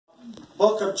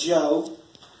book of Job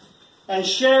and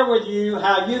share with you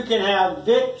how you can have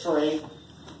victory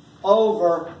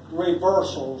over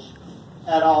reversals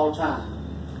at all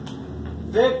times.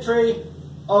 Victory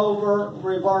over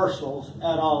reversals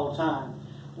at all times.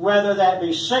 Whether that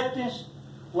be sickness,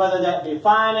 whether that be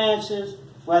finances,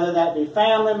 whether that be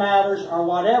family matters, or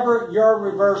whatever your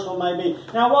reversal may be.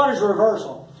 Now, what is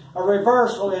reversal? A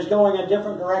reversal is going a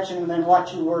different direction than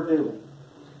what you were doing.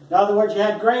 In other words, you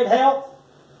had great health,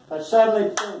 but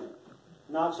suddenly, boom,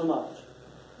 not so much.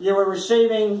 You were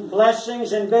receiving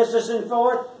blessings in business and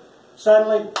forth,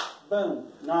 suddenly, boom,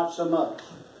 not so much.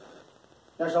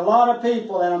 There's a lot of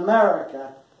people in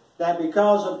America that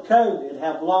because of COVID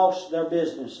have lost their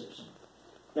businesses.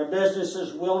 Their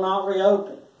businesses will not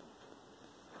reopen.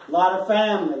 A lot of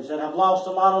families that have lost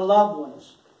a lot of loved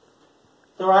ones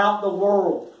throughout the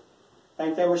world. I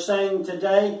think they were saying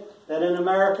today that in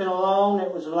America alone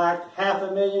it was like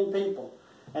 500,000 people,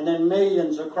 and then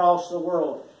millions across the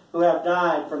world who have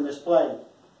died from this plague.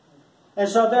 And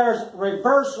so there's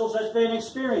reversals that's being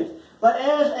experienced. But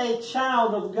as a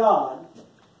child of God,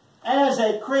 as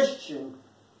a Christian,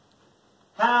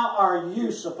 how are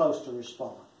you supposed to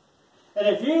respond? And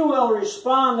if you will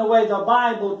respond the way the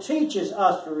Bible teaches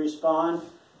us to respond,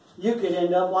 you could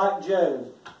end up like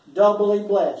Job, doubly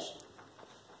blessed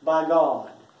by God.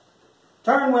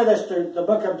 Turn with us to the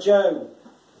book of Job,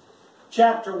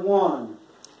 chapter 1.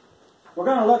 We're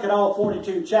going to look at all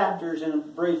 42 chapters in a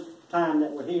brief time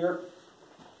that we're here.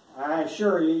 I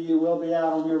assure you, you will be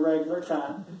out on your regular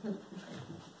time.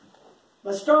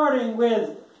 But starting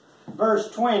with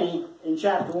verse 20 in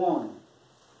chapter 1.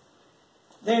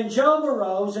 Then Job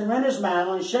arose and rent his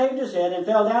mantle and shaved his head and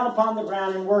fell down upon the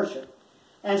ground and worshipped.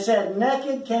 And said,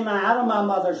 Naked came I out of my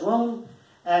mother's womb,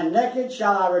 and naked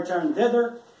shall I return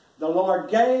thither. The Lord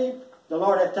gave, the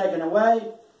Lord hath taken away.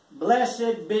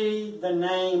 Blessed be the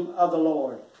name of the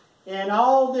Lord. In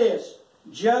all this,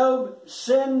 Job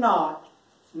sinned not,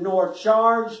 nor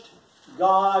charged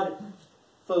God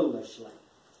foolishly.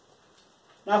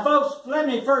 Now, folks, let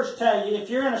me first tell you, if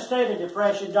you're in a state of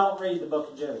depression, don't read the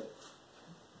book of Job.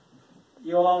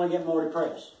 You'll only get more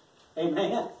depressed.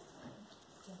 Amen?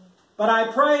 But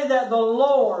I pray that the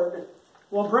Lord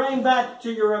will bring back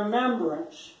to your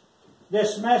remembrance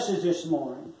this message this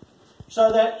morning,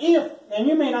 so that if, and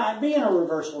you may not be in a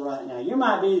reversal right now, you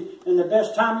might be in the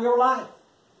best time of your life,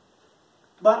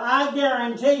 but I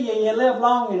guarantee you, you live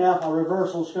long enough, a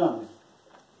reversal's coming.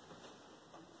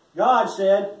 God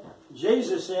said,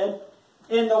 Jesus said,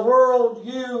 in the world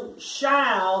you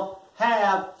shall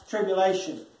have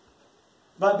tribulation.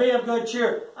 But be of good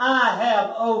cheer. I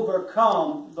have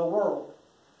overcome the world.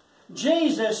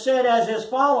 Jesus said as His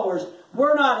followers,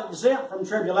 we're not exempt from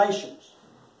tribulations.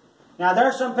 Now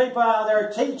there's some people out there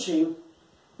teaching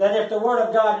that if the Word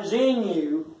of God is in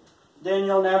you, then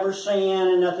you'll never sin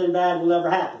and nothing bad will ever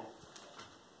happen.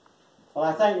 Well,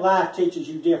 I think life teaches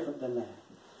you different than that.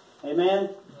 Amen?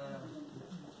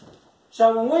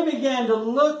 So when we begin to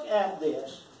look at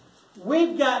this,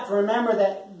 we've got to remember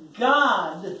that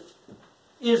God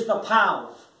is the power.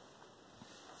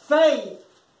 Faith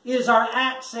is our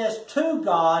access to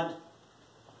God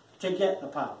to get the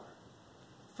power.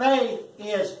 Faith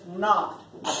is not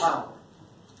the power.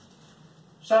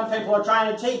 Some people are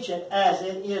trying to teach it as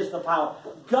it is the power.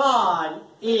 God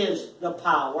is the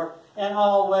power and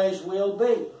always will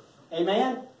be.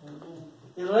 Amen?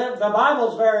 The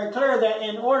Bible is very clear that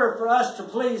in order for us to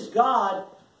please God,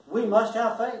 we must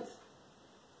have faith.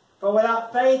 For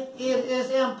without faith, it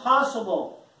is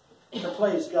impossible to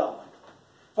please God.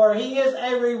 For He is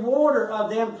a rewarder of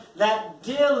them that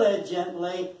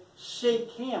diligently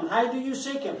seek Him. How do you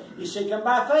seek Him? You seek Him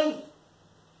by faith.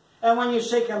 And when you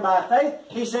seek Him by faith,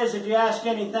 He says, if you ask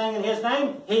anything in His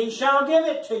name, He shall give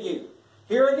it to you.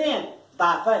 Here again,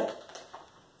 by faith.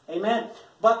 Amen?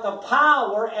 But the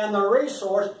power and the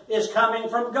resource is coming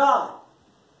from God.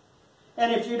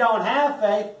 And if you don't have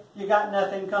faith, you got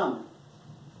nothing coming.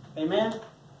 Amen?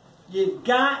 You've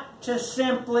got to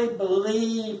simply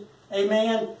believe,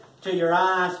 amen, till your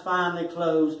eyes finally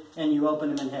close and you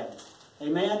open them in heaven.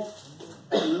 Amen?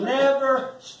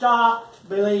 Never stop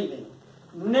believing.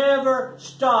 Never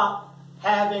stop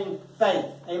having faith.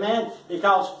 Amen?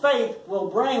 Because faith will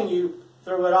bring you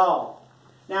through it all.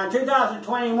 Now in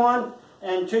 2021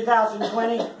 and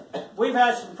 2020, we've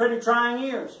had some pretty trying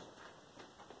years.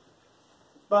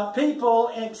 But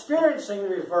people experiencing the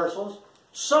reversals,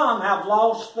 some have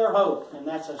lost their hope. And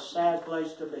that's a sad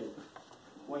place to be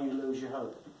when you lose your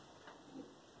hope.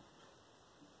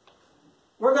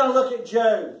 We're going to look at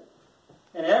Job.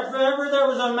 And if ever there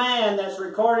was a man that's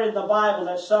recorded in the Bible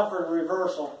that suffered a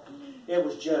reversal, it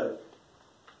was Job.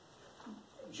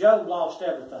 Job lost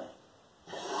everything.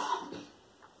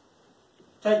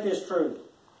 Take this truth.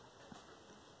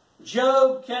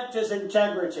 Job kept his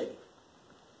integrity.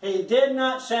 He did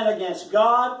not sin against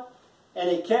God, and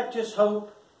he kept his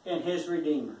hope in his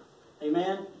Redeemer.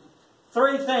 Amen?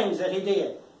 3 things that he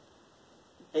did.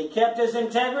 He kept his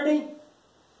integrity,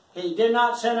 he did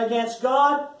not sin against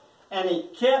God, and he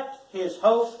kept his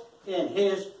hope in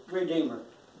his Redeemer.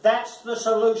 That's the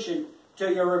solution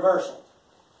to your reversal.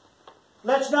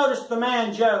 Let's notice the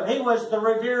man Job. He was the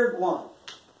revered one.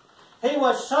 He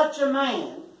was such a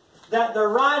man that the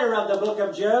writer of the book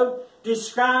of Job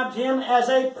described him as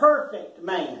a perfect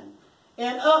man,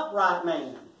 an upright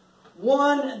man,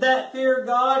 one that feared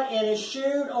God and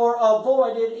eschewed or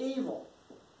avoided evil.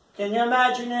 Can you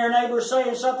imagine your neighbor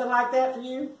saying something like that for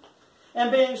you?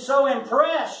 And being so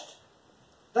impressed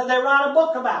that they write a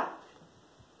book about it.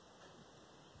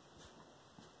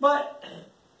 But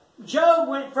Job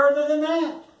went further than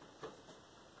that.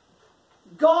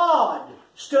 God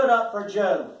stood up for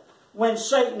Job when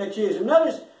Satan accused him.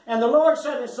 Notice, and the Lord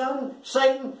said to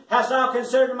Satan, hast thou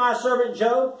considered my servant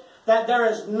Job, that there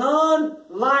is none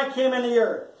like him in the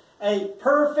earth, a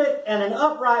perfect and an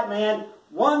upright man,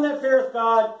 one that feareth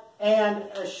God and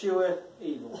escheweth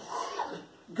evil.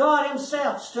 God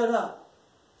himself stood up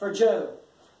for Job,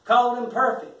 called him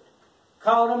perfect,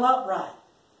 called him upright,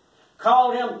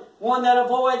 called him one that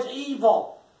avoids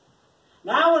evil.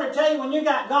 Now I want to tell you, when you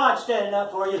got God standing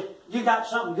up for you, you got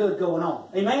something good going on.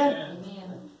 Amen?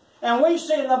 Amen. And we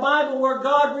see in the Bible where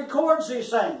God records these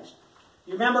things.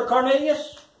 You remember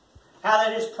Cornelius? How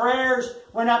that his prayers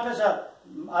went up as a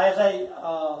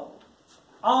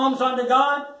alms unto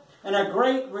God, and a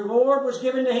great reward was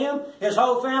given to him. His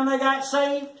whole family got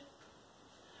saved.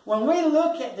 When we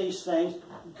look at these things,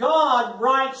 God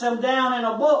writes them down in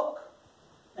a book.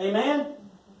 Amen?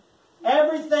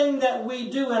 Everything that we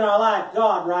do in our life,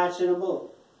 God writes in a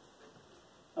book.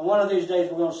 And one of these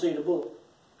days we're going to see the book.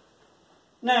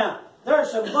 Now, there are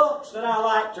some books that I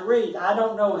like to read. I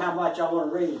don't know how much I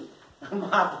want to read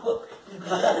my book.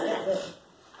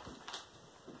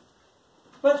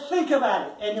 But think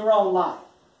about it in your own life.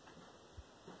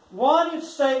 What if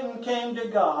Satan came to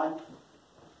God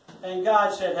and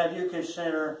God said, have you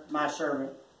considered my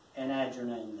servant, and add your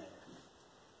name there?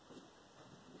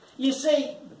 You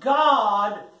see,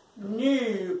 God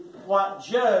knew what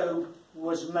Job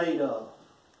was made of.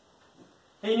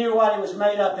 He knew what he was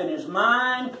made up in his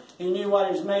mind. He knew what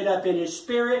he was made up in his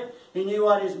spirit. He knew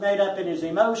what he was made up in his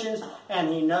emotions. And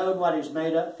he knew what he was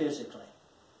made up physically.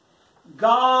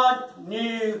 God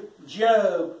knew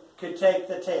Job could take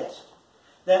the test.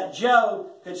 That Job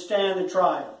could stand the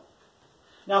trial.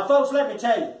 Now, folks, let me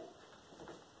tell you.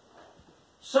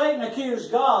 Satan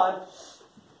accused God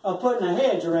of putting a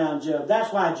hedge around Job.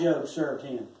 That's why Job served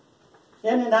him.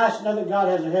 Isn't it nice to know that God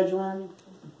has a hedge around you?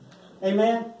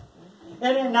 Amen?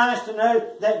 Isn't it nice to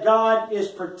know that God is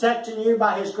protecting you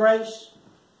by His grace?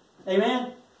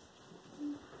 Amen?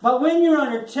 But when you're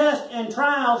under test and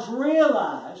trials,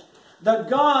 realize the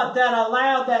God that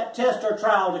allowed that test or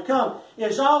trial to come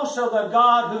is also the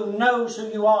God who knows who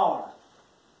you are,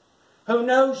 who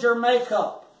knows your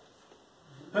makeup,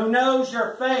 who knows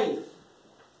your faith,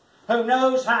 who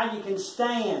knows how you can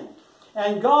stand.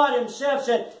 And God Himself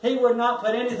said He would not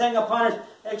put anything upon us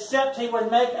except He would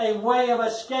make a way of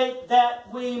escape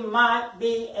that we might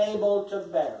be able to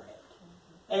bear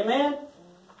it. Amen?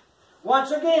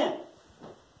 Once again,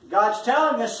 God's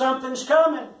telling us something's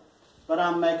coming, but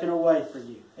I'm making a way for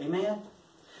you. Amen?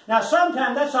 Now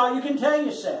sometimes that's all you can tell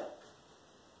yourself.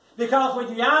 Because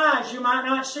with your eyes you might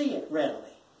not see it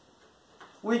readily.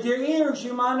 With your ears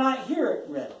you might not hear it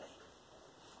readily.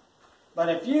 But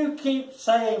if you keep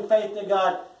saying faith to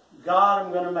God, God,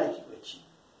 I'm going to make it with you.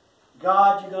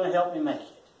 God, you're going to help me make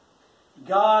it.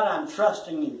 God, I'm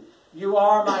trusting you. You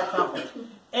are my confidence.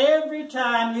 Every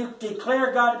time you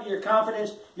declare God to be your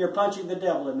confidence, you're punching the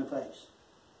devil in the face.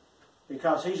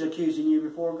 Because he's accusing you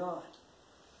before God.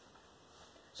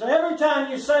 So every time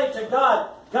you say to God,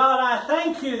 God, I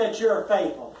thank you that you're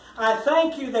faithful. I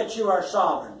thank you that you are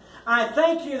sovereign. I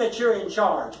thank you that you're in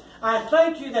charge. I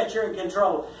thank you that you're in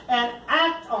control. And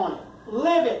act on it.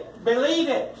 Live it. Believe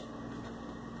it.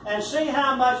 And see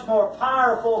how much more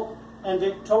powerful and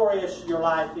victorious your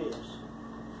life is.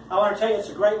 I want to tell you, it's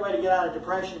a great way to get out of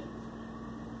depression.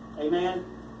 Amen?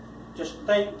 Just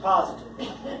think positive.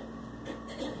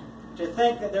 To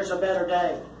think that there's a better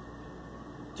day.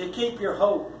 To keep your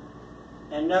hope.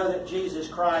 And know that Jesus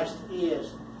Christ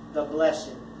is the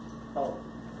blessed hope.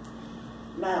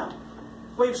 Now,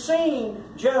 we've seen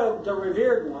Job, the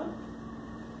revered one.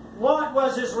 What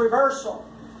was his reversal?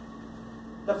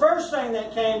 The first thing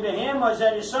that came to him was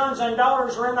that his sons and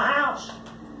daughters were in the house.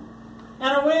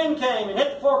 And a wind came and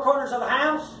hit the four corners of the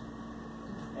house,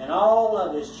 and all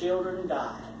of his children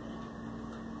died.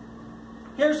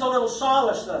 Here's a little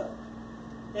solace, though.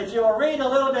 If you'll read a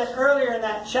little bit earlier in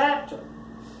that chapter,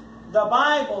 the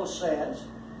Bible says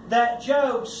that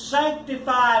Job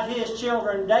sanctified his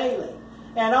children daily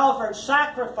and offered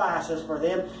sacrifices for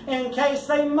them in case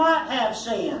they might have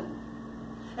sinned,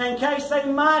 in case they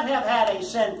might have had a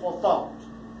sinful thought.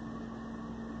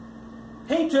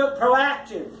 He took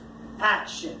proactive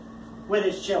action with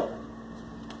his children.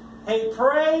 He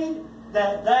prayed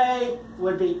that they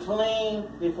would be clean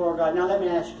before God. Now let me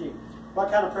ask you,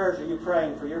 what kind of prayers are you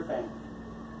praying for your family?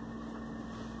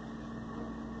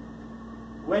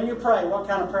 When you pray, what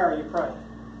kind of prayer are you praying?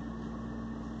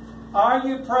 Are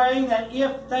you praying that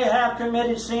if they have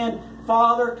committed sin,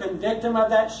 Father, convict them of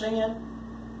that sin?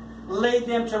 Lead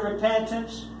them to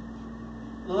repentance?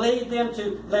 Lead them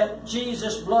to let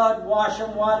Jesus' blood wash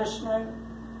them white as snow?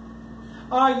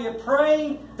 Are you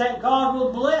praying that God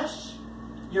will bless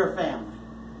your family?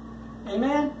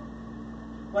 Amen?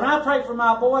 When I pray for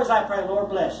my boys, I pray, Lord,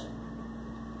 bless them.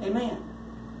 Amen.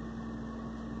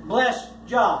 Bless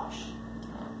Josh.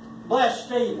 Bless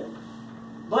Stephen.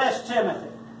 Bless Timothy.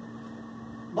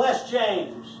 Bless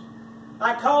James.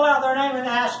 I call out their name and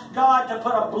ask God to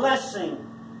put a blessing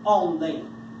on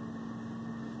them.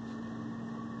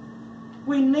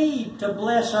 We need to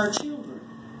bless our children.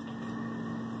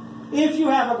 If you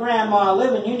have a grandma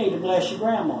living, you need to bless your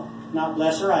grandma. Not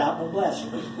bless her out, but bless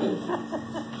her.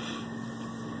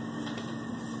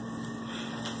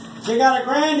 If you got a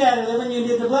granddaddy living, you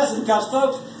need to bless him. Because,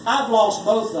 folks, I've lost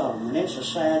both of them, and it's a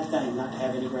sad thing not to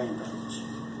have any grandparents.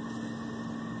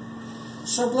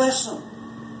 So bless them.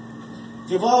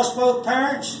 If you've lost both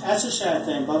parents, that's a sad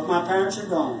thing. Both my parents are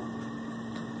gone.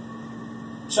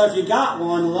 So if you got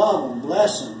one, love them,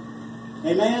 bless them.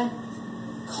 Amen?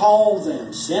 Call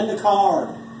them. Send a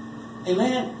card.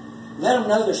 Amen? Let them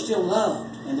know they're still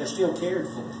loved and they're still cared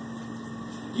for.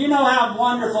 Do you know how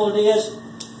wonderful it is?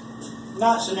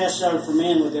 Not so necessarily for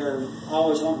men with their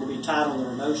always wanting to be tight on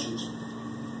their emotions.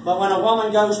 But when a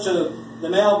woman goes to the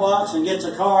mailbox and gets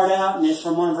a card out and it's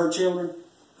from one of her children,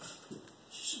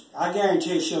 I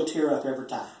guarantee you she'll tear up every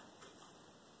time.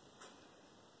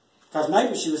 Because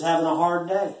maybe she was having a hard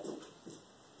day.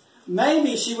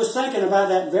 Maybe she was thinking about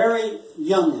that very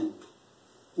youngin',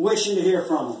 wishing to hear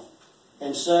from him.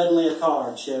 And suddenly a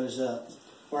card shows up,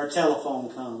 or a telephone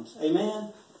comes. Amen?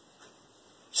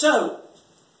 So,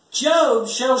 Job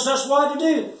shows us what to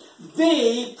do.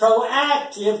 Be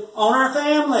proactive on our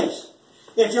families.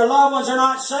 If your loved ones are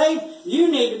not saved,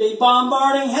 you need to be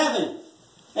bombarding heaven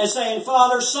and saying,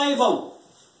 Father, save them.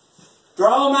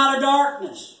 Draw them out of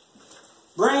darkness.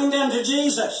 Bring them to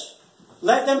Jesus.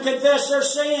 Let them confess their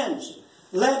sins.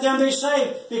 Let them be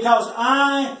saved, because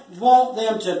I want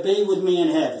them to be with me in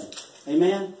heaven.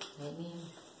 Amen? Amen.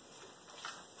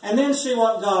 And then see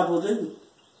what God will do.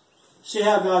 See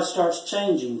how God starts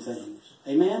changing things.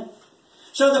 Amen?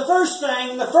 So the first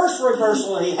thing, the first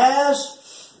reversal he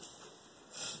has,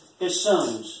 his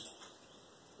sons,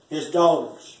 his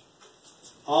daughters,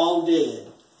 all dead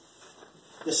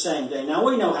the same day. Now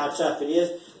we know how tough it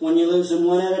is when you lose them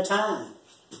one at a time.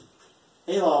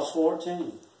 He lost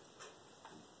 14.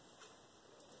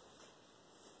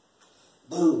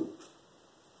 Boom.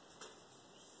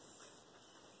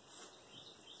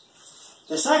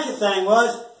 The second thing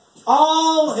was,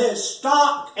 all his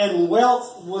stock and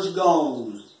wealth was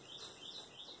gone.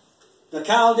 The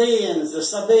Chaldeans, the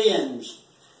Sabaeans,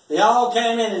 they all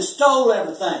came in and stole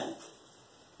everything.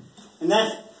 And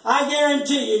that, I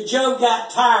guarantee you, Job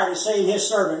got tired of seeing his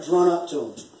servants run up to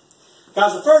him.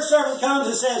 Because the first servant comes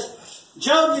and says,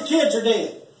 Job, your kids are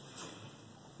dead.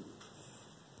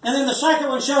 And then the second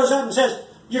one shows up and says,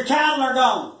 your cattle are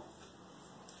gone.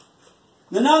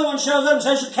 And another one shows up and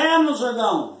says, your camels are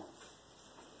gone.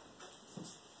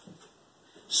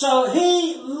 So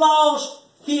he lost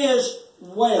his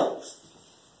wealth.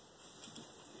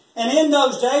 And in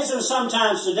those days, and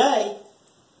sometimes today,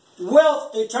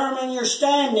 wealth determined your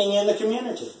standing in the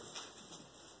community.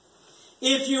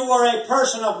 If you were a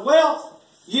person of wealth,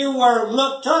 you were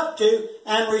looked up to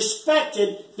and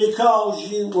respected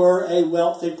because you were a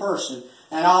wealthy person.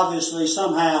 And obviously,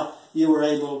 somehow, you were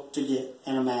able to get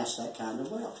and amass that kind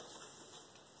of wealth.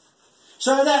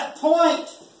 So at that point,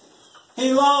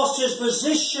 he lost his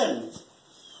position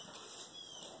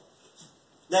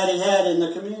that he had in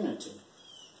the community.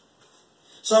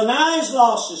 So now he's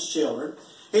lost his children.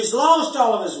 He's lost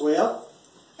all of his wealth.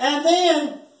 And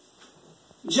then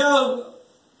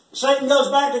Satan goes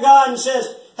back to God and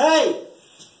says, hey,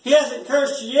 he hasn't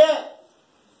cursed you yet.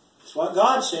 That's what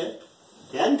God said.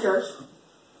 He hadn't cursed.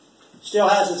 Still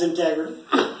has his integrity.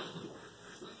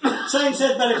 Satan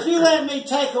said, but if you let me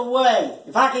take away,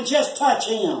 if I can just touch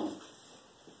him.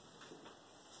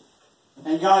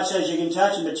 And God says you can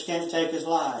touch him, but you can't take his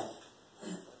life.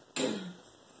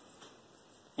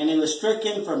 And he was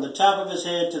stricken from the top of his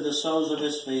head to the soles of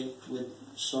his feet with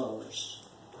sores,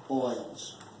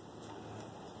 boils.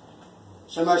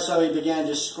 So much so he began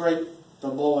to scrape the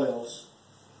boils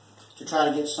to try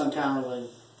to get some kind of relief.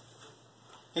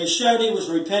 He showed he was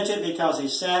repentant because he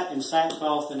sat in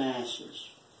sackcloth and ashes.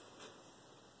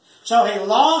 So he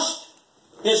lost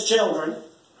his children.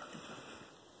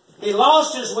 He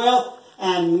lost his wealth.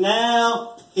 And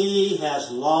now he has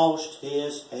lost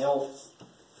his health.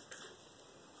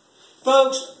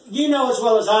 Folks, you know as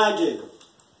well as I do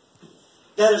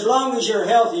that as long as you're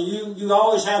healthy, you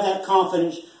always have that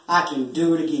confidence, I can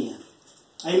do it again.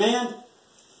 Amen?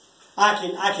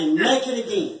 I can make it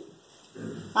again.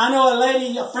 I know a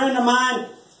lady, a friend of mine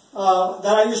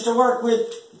that I used to work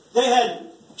with, they had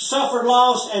suffered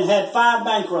loss and had 5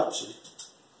 bankruptcies.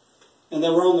 And they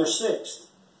were on their 6th.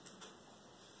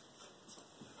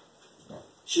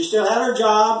 She still had her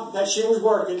job that she was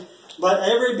working, but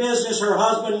every business her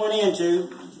husband went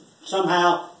into,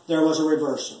 somehow there was a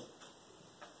reversal.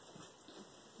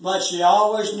 But she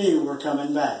always knew we're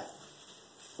coming back.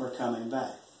 We're coming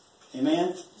back.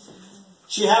 Amen?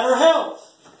 She had her health.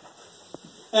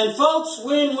 And folks,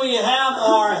 when we have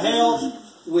our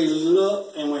health, we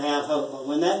look and we have hope. But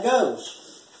when that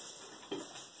goes,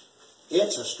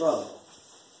 it's a struggle.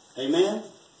 Amen?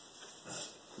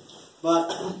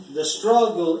 But the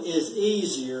struggle is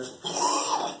easier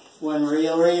when we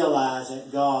realize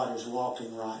that God is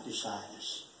walking right beside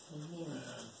us. Amen.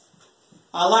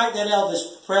 I like that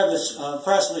Elvis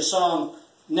Presley song,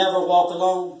 Never Walk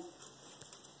Alone.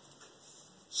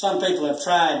 Some people have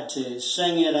tried to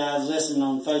sing it. I was listening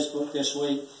on Facebook this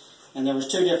week, and there was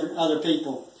 2 different other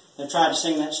people that tried to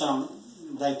sing that song.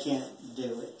 They can't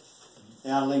do it. They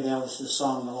ought to leave Elvis'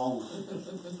 song alone.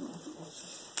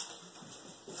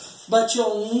 But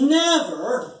you'll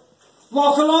never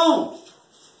walk alone.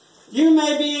 You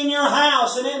may be in your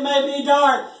house and it may be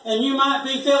dark and you might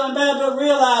be feeling bad, but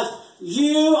realize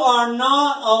you are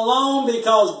not alone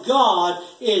because God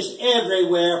is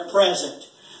everywhere present.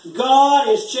 God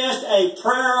is just a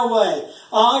prayer away.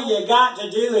 All you got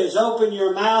to do is open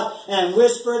your mouth and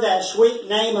whisper that sweet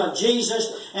name of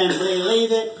Jesus and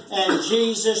believe it, and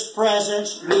Jesus'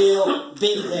 presence will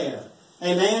be there.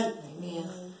 Amen? Amen.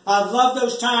 I've loved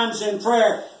those times in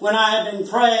prayer when I have been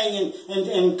praying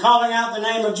and calling out the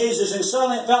name of Jesus, and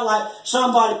suddenly it felt like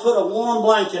somebody put a warm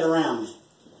blanket around me.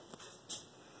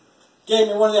 Gave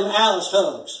me one of them Alice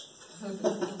hugs.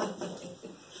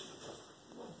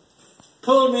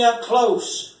 Pulled me up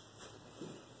close.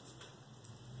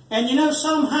 And you know,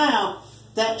 somehow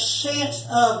that sense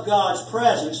of God's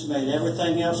presence made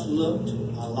everything else look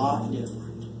a lot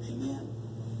different. Amen.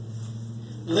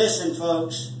 Listen,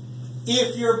 folks.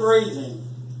 If you're breathing,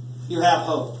 you have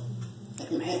hope.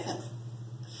 Amen.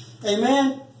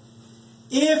 Amen.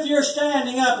 If you're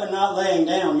standing up and not laying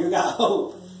down, you got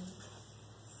hope.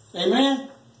 Amen.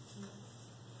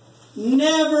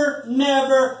 Never,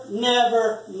 never,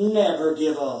 never, never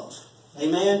give up.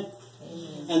 Amen.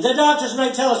 Amen. And the doctors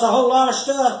may tell us a whole lot of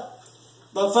stuff,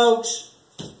 but folks,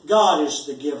 God is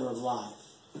the giver of life.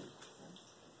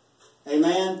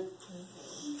 Amen.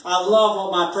 I love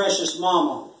what my precious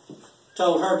mama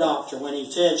told her doctor when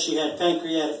he said she had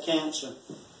pancreatic cancer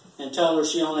and told her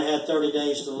she only had 30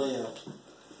 days to live.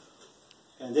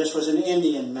 And this was an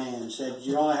Indian man, said,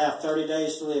 you only have 30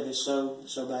 days to live, it's so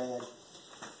bad.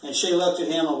 And she looked at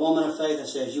him, a woman of faith, and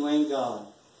said, you ain't God.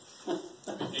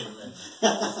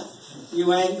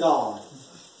 You ain't God.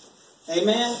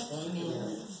 Amen?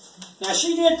 Amen? Now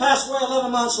she did pass away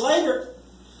 11 months later,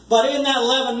 but in that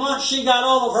 11 months she got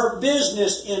all of her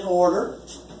business in order.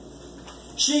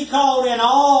 She called in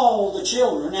all the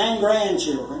children and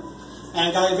grandchildren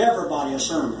and gave everybody a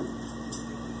sermon.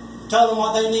 Told them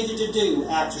what they needed to do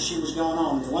after she was going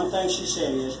on. The one thing she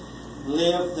said is,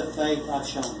 live the faith I've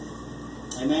shown you.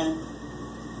 Amen?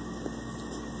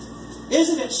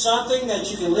 Isn't it something that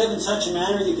you can live in such a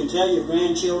manner that you can tell your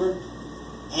grandchildren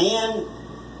and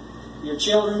your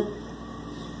children,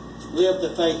 live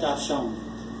the faith I've shown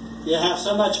you? You have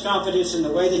so much confidence in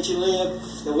the way that you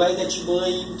live, the way that you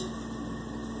believed,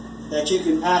 that you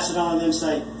can pass it on and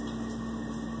say,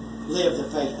 live the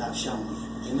faith I've shown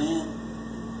you. Amen?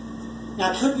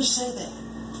 Now, could we say that?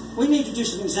 We need to do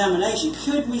some examination.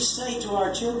 Could we say to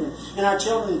our children, and our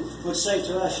children would say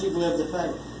to us, you've lived the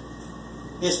faith.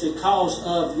 It's because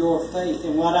of your faith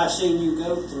and what I've seen you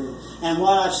go through and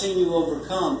what I've seen you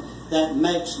overcome that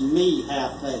makes me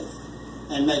have faith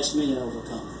and makes me an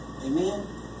overcomer. Amen?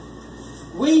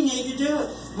 We need to do it.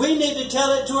 We need to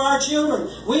tell it to our children.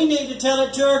 We need to tell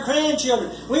it to our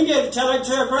grandchildren. We need to tell it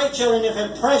to our great children.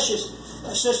 If precious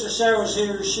Sister Sarah was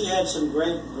here, she had some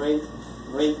great grandchildren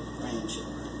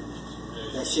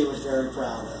that she was very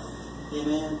proud of.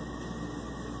 Amen?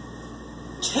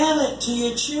 Tell it to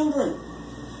your children.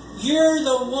 You're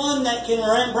the one that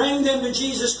can bring them to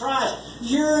Jesus Christ.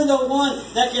 You're the one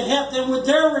that can help them with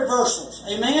their reversals.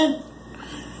 Amen?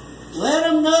 Let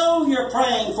them know you're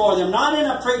praying for them. Not in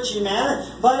a preachy manner,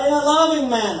 but in a loving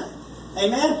manner.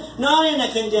 Amen? Not in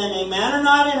a condemning manner,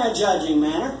 not in a judging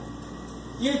manner.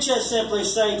 You just simply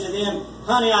say to them,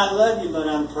 honey, I love you, but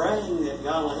I'm praying that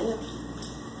God will help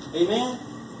you. Amen?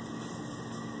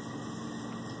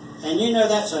 And you know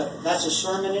that's a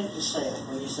sermon in itself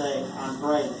when you say, I'm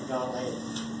praying that God will help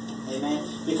you. Amen?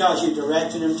 Because you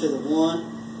directed them to the one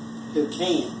who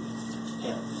can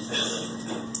help you.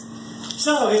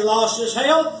 So he lost his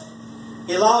health,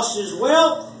 he lost his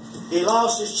wealth, he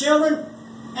lost his children,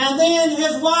 and then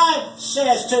his wife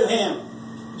says to him,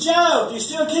 Job, do you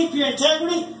still keep your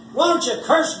integrity? Why don't you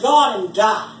curse God and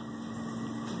die?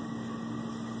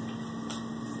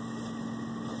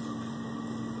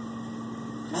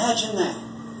 Imagine that.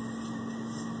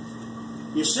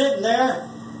 You're sitting there,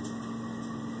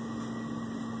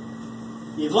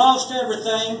 you've lost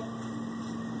everything,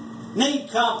 need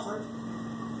comfort,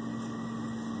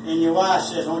 and your wife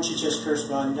says, why don't you just curse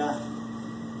God and die?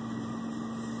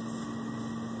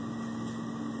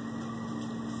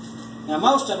 Now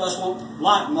most of us won't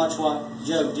like much what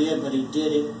Job did, but he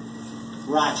did it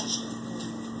righteously.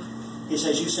 He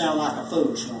says, you sound like a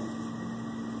foolish woman.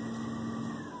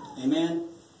 Amen?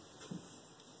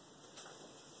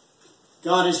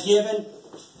 God has given,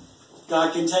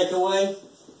 God can take away.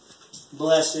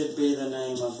 Blessed be the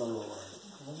name of the Lord.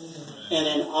 And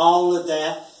in all of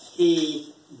that, he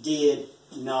did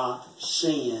not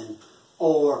sin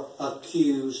or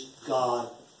accuse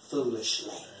God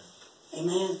foolishly.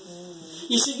 Amen?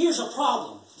 You see, here's a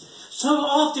problem. So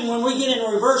often when we get in a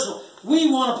reversal,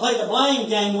 we want to play the blame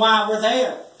game while we're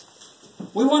there.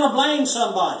 We want to blame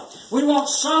somebody. We want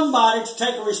somebody to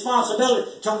take a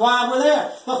responsibility to why we're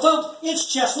there. But folks,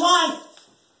 it's just life.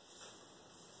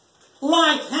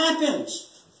 Life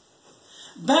happens.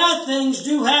 Bad things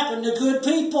do happen to good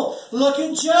people. Look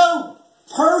at Job.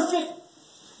 Perfect.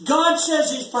 God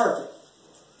says he's perfect.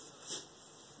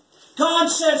 God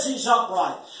says he's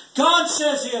upright. God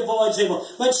says he avoids evil.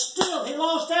 But still, he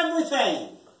lost everything.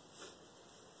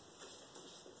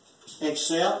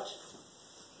 Except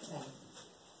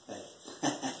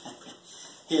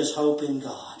his hope in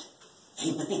God.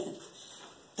 Amen.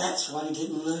 That's what he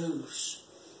didn't lose.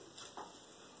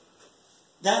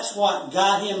 That's what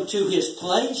got him to his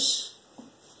place.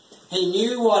 He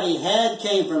knew what he had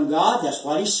came from God. That's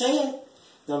what he said.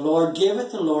 The Lord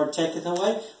giveth, the Lord taketh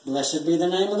away. Blessed be the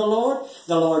name of the Lord.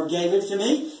 The Lord gave it to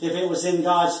me. If it was in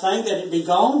God's thing that it be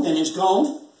gone, then it's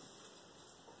gone.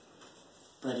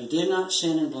 But he did not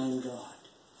sin and blame God.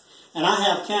 And I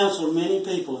have counseled many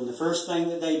people, and the first thing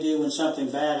that they do when something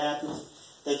bad happens,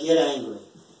 they get angry.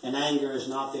 And anger is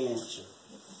not the answer.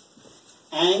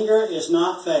 Anger is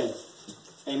not faith.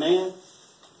 Amen?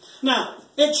 Now,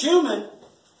 it's human,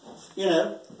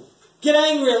 get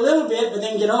angry a little bit, but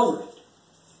then get over it.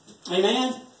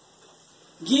 Amen?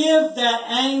 Give that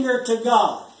anger to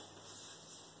God.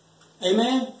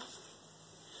 Amen?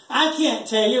 I can't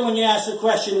tell you when you ask the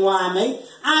question, why me?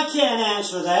 I can't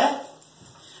answer that.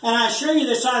 And I assure you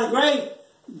this side of the grave,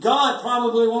 God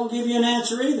probably won't give you an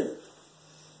answer either.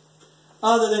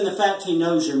 Other than the fact he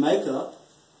knows your makeup.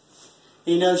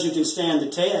 He knows you can stand the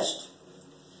test.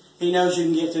 He knows you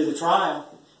can get through the trial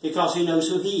because he knows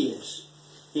who he is.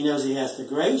 He knows he has the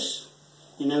grace.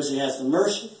 He knows he has the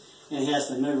mercy. And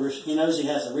he knows he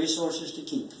has the resources to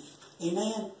keep you.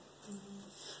 Amen?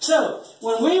 So,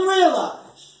 when we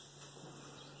realize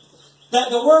that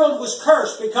the world was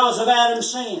cursed because of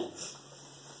Adam's sin,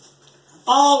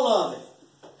 all of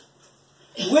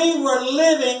it, we were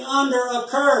living under a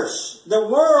curse. The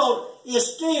world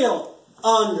is still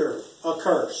under a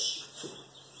curse.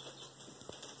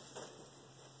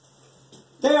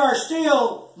 There are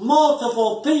still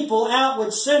multiple people out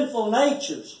with sinful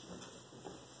natures.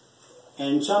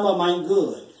 And some of them ain't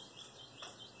good.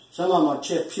 Some of them are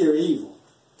just pure evil.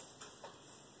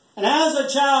 And as a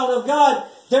child of God,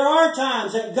 there are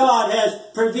times that God has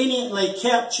preveniently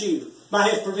kept you by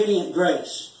his prevenient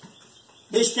grace.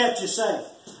 He's kept you safe.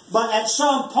 But at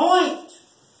some point,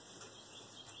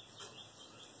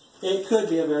 it could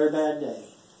be a very bad day.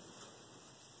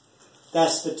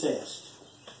 That's the test.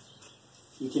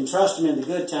 You can trust Him in the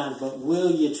good times, but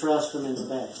will you trust Him in the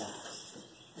bad times?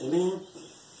 Amen?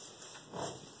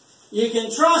 You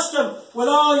can trust Him with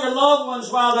all your loved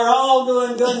ones while they're all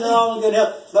doing good and they're all in good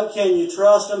health. But can you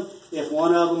trust them if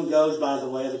one of them goes by the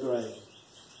way of the grave?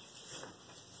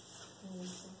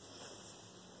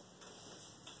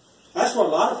 That's what a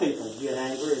lot of people get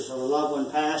angry is when a loved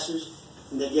one passes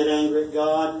and they get angry at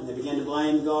God and they begin to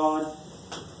blame God.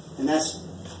 And that's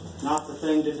not the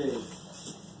thing to do.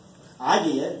 I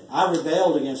did. I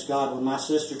rebelled against God when my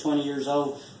sister, 20 years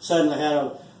old, suddenly had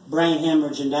a brain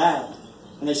hemorrhage and died.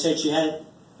 And they said she had it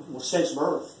since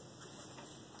birth.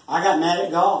 I got mad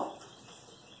at God.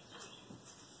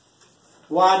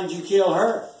 Why did you kill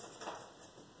her?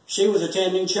 She was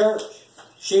attending church.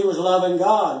 She was loving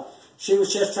God. She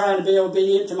was just trying to be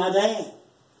obedient to my dad.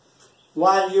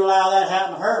 Why did you allow that to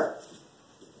happen to her?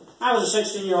 I was a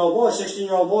 16-year-old boy.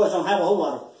 16-year-old boys don't have a whole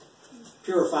lot of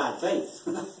purified faith.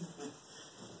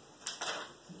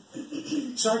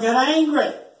 So I got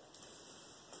angry.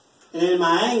 And in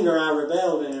my anger, I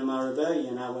rebelled, and in my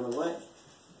rebellion, I went away.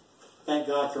 Thank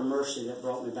God for mercy that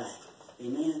brought me back.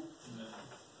 Amen? Amen.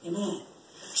 Amen.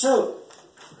 So,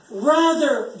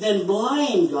 rather than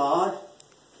blame God,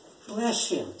 bless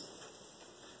Him.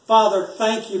 Father,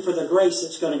 thank you for the grace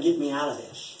that's going to get me out of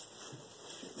this.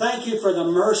 Thank you for the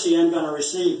mercy I'm going to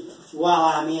receive while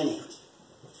I'm in it.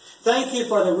 Thank you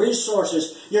for the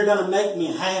resources you're going to make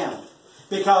me have,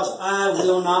 because I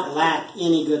will not lack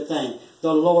any good thing.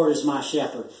 The Lord is my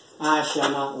shepherd. I shall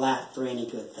not lack for any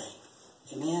good thing.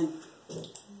 Amen?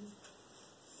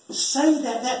 Say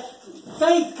that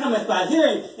faith cometh by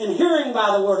hearing, and hearing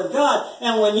by the Word of God.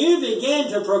 And when you begin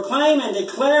to proclaim and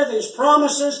declare these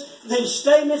promises, these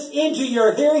statements into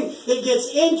your hearing, it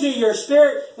gets into your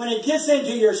spirit. When it gets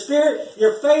into your spirit,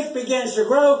 your faith begins to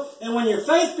grow. And when your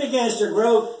faith begins to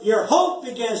grow, your hope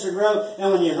begins to grow.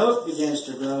 And when your hope begins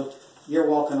to grow, you're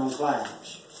walking on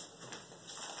clouds,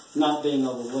 not being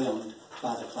overwhelmed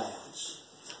by the clouds.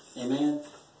 Amen?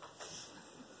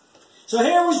 So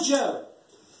here was Job.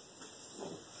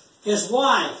 His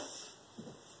wife,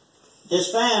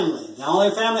 his family, the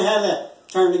only family had that,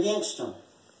 turned against him.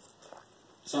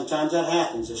 Sometimes that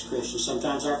happens as Christians.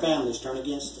 Sometimes our families turn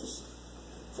against us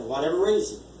for whatever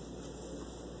reason.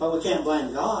 But we can't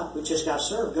blame God. We just got to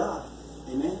serve God.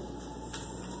 Amen?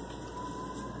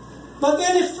 But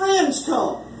then his friends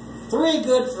come. 3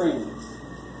 good friends.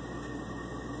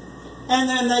 And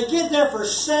then they get there for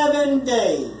 7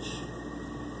 days.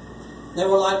 They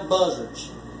were like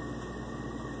buzzards.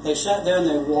 They sat there and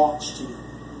they watched him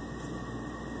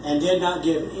and did not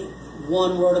give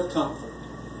one word of comfort.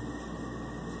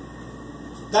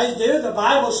 They do. The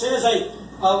Bible says they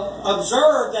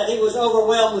observed that he was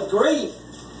overwhelmed with grief.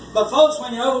 But folks,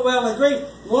 when you're overwhelmed with grief,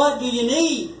 what do you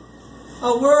need?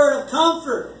 A word of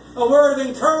comfort. A word of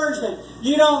encouragement.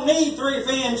 You don't need 3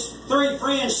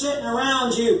 friends sitting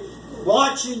around you,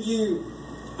 watching you.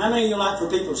 How many of you like for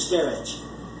people to stare at you?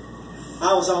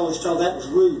 I was always told that was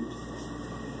rude.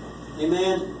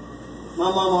 Amen? My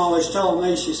mom always told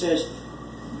me, she says,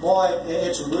 boy,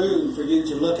 it's rude for you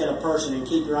to look at a person and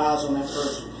keep your eyes on that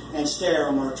person and stare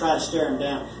them or try to stare them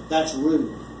down. That's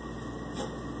rude.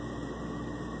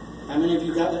 How many of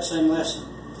you got that same lesson?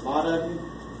 A lot of you?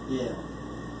 Yeah.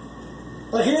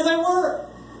 But here they were.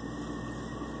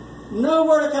 No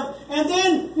word of comfort. And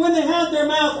then when they had their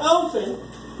mouth open,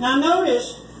 now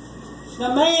notice,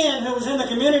 the man who was in the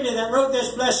community that wrote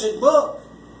this blessed book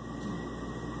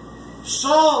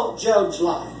saw Job's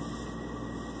life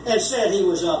and said he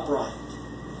was upright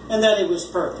and that he was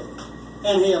perfect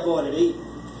and he avoided evil.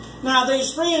 Now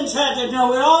these friends had to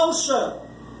know it also.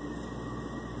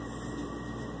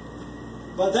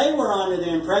 But they were under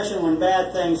the impression when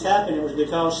bad things happened it was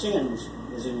because sin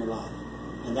was in your life.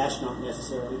 And that's not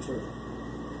necessarily true.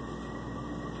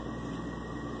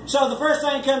 So the first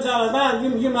thing that comes out of the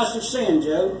Bible, you must have sinned,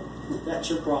 Job. That's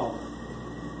your problem.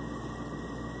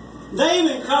 They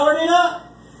even colored it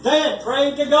up. They had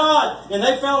prayed to God, and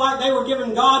they felt like they were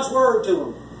giving God's word to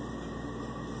them.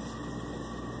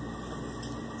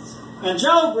 And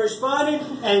Job responded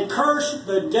and cursed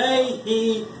the day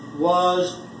he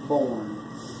was born.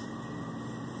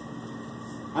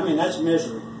 I mean, that's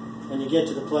misery when you get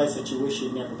to the place that you wish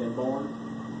you'd never been born.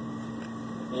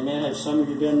 Amen. Have some of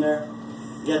you been there?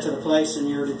 Get to the place in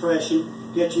your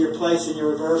depression, get to your place in your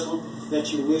reversal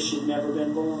that you wish you'd never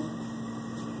been born.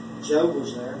 Job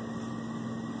was there.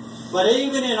 But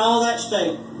even in all that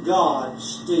state, God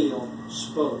still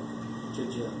spoke to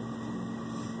Job.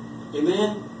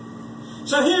 Amen?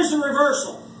 So here's the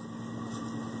reversal.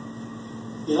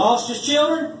 He lost his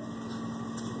children.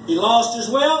 He lost his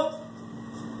wealth.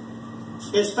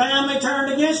 His family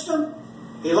turned against him.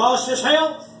 He lost his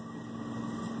health.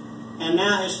 And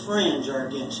now his friends are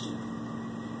against him.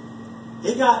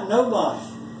 He got nobody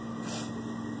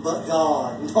but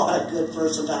God. What a good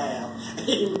person to have.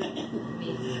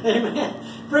 Amen. Amen.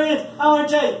 Friends, I want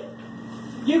to tell you,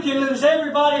 you can lose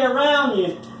everybody around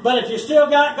you, but if you still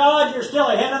got God, you're still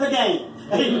ahead of the game.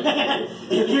 Amen.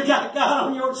 If you got God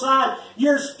on your side,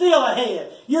 you're still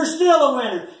ahead. You're still a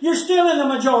winner. You're still in the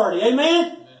majority.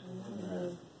 Amen?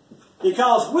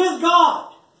 Because with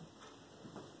God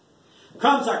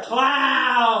comes a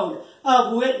cloud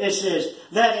of witnesses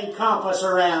that encompass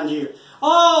around you.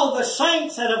 All the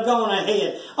saints that have gone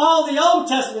ahead, all the Old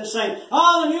Testament saints,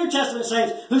 all the New Testament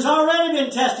saints who's already been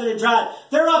tested and tried,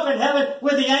 they're up in heaven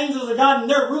with the angels of God and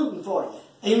they're rooting for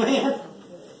you. Amen?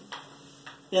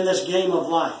 In this game of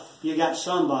life, you got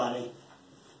somebody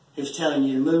who's telling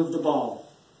you to move the ball,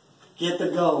 get the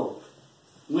goal,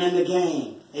 win the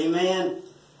game. Amen?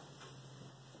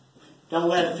 Don't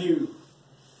let a few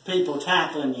people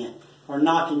tackling you or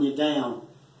knocking you down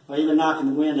or even knocking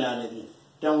the wind out of you.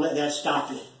 Don't let that stop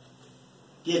you.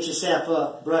 Get yourself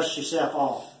up. Brush yourself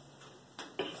off.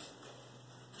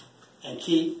 And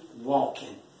keep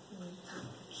walking.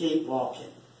 Keep walking.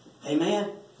 Amen?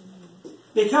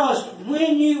 Because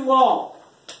when you walk,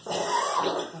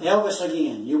 Elvis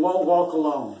again, you won't walk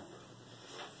alone.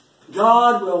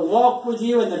 God will walk with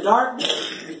you in the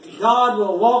darkness. God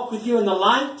will walk with you in the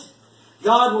light.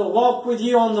 God will walk with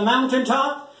you on the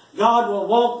mountaintop. God will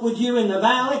walk with you in the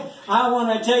valley. I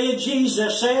want to tell you,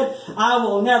 Jesus said, I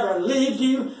will never leave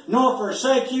you nor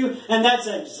forsake you. And that's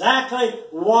exactly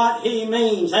what He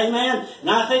means. Amen. And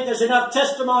I think there's enough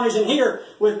testimonies in here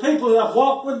with people who have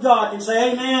walked with God can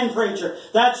say, amen, preacher.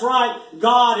 That's right.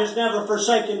 God has never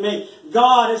forsaken me.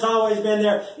 God has always been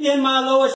there. In my lowest